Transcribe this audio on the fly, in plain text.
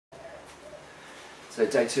So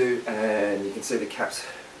day 2, and you can see the caps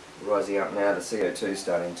rising up now. The CO2 is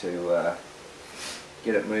starting to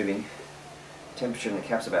get it moving. Temperature in the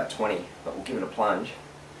cap's about 20, but we'll give it a plunge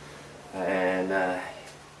and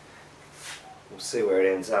we'll see where it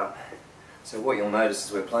ends up. So what you'll notice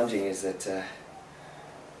as we're plunging is that a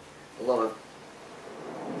lot of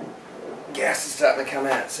gas is starting to come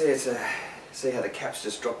out. See how the caps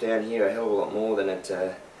just dropped down here a hell of a lot more than it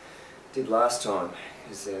did last time,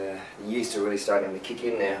 because the yeast are really starting to kick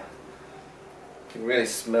in now. You can really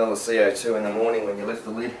smell the CO2 in the morning when you lift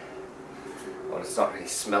the lid. Well, it's not really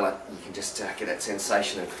smell it, you can just get that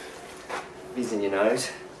sensation of fizz in your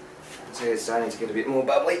nose. So it's starting to get a bit more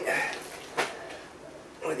bubbly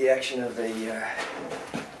with the action of the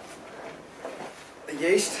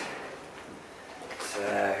yeast.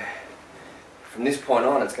 So from this point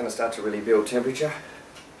on, it's going to start to really build temperature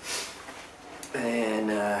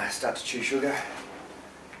and start to chew sugar,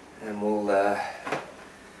 and we'll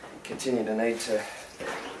continue to need to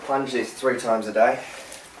plunge this 3 times a day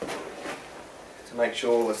to make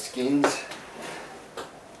sure all the skins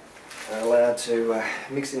are allowed to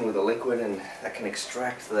mix in with the liquid, and that can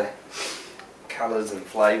extract the colours and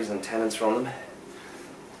flavours and tannins from them.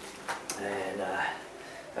 And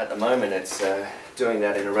at the moment it's doing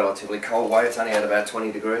that in a relatively cold way. It's only at about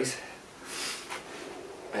 20 degrees,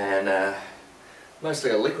 and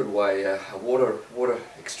mostly a liquid way, a water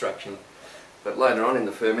extraction, but later on in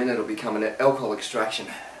the ferment it'll become an alcohol extraction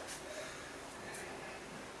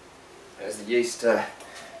as the yeast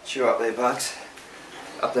chew up their bugs,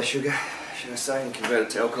 up their sugar, should I say, and convert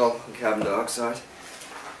it to alcohol and carbon dioxide.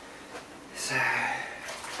 So yeah,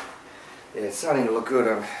 it's starting to look good.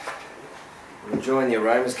 I'm enjoying the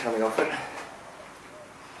aromas coming off it,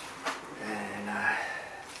 and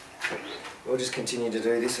we'll just continue to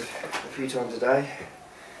do this a few times a day.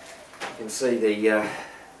 You can see the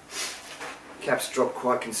caps drop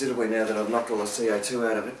quite considerably now that I've knocked all the CO2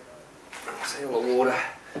 out of it. See all the water,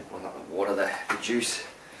 well not the water, the juice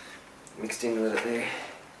mixed in with it there.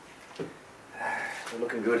 They're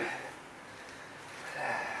looking good.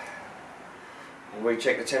 We'll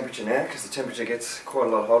recheck the temperature now, because the temperature gets quite a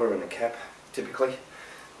lot hotter in the cap typically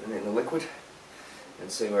than in the liquid,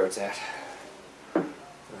 and see where it's at.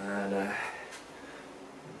 And we'll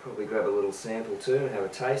probably grab a little sample too and have a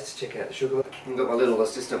taste, check out the sugar. I've got my little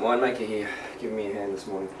assistant winemaker here giving me a hand this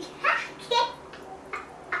morning.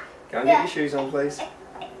 Go and get your shoes on, please.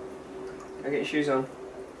 Go get your shoes on.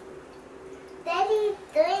 Daddy's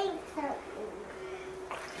doing something.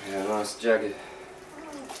 Yeah, nice jug of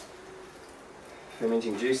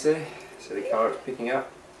fermenting juice there, so the carrot's picking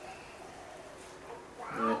up.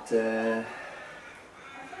 But,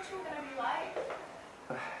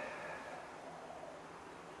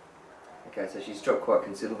 okay, so she's dropped quite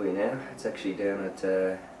considerably now. It's actually down at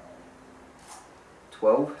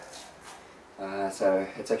 12. So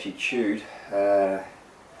it's actually chewed about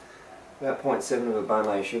 0.7 of a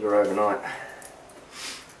Beaumet sugar overnight.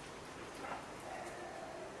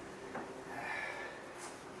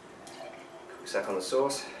 Quick suck on the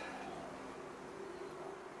sauce.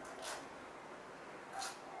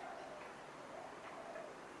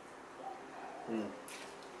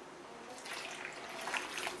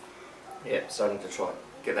 Yeah, starting to try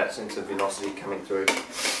get that sense of vinosity coming through.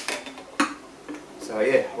 So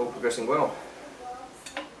yeah, all progressing well.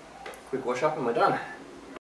 Quick wash up and we're done.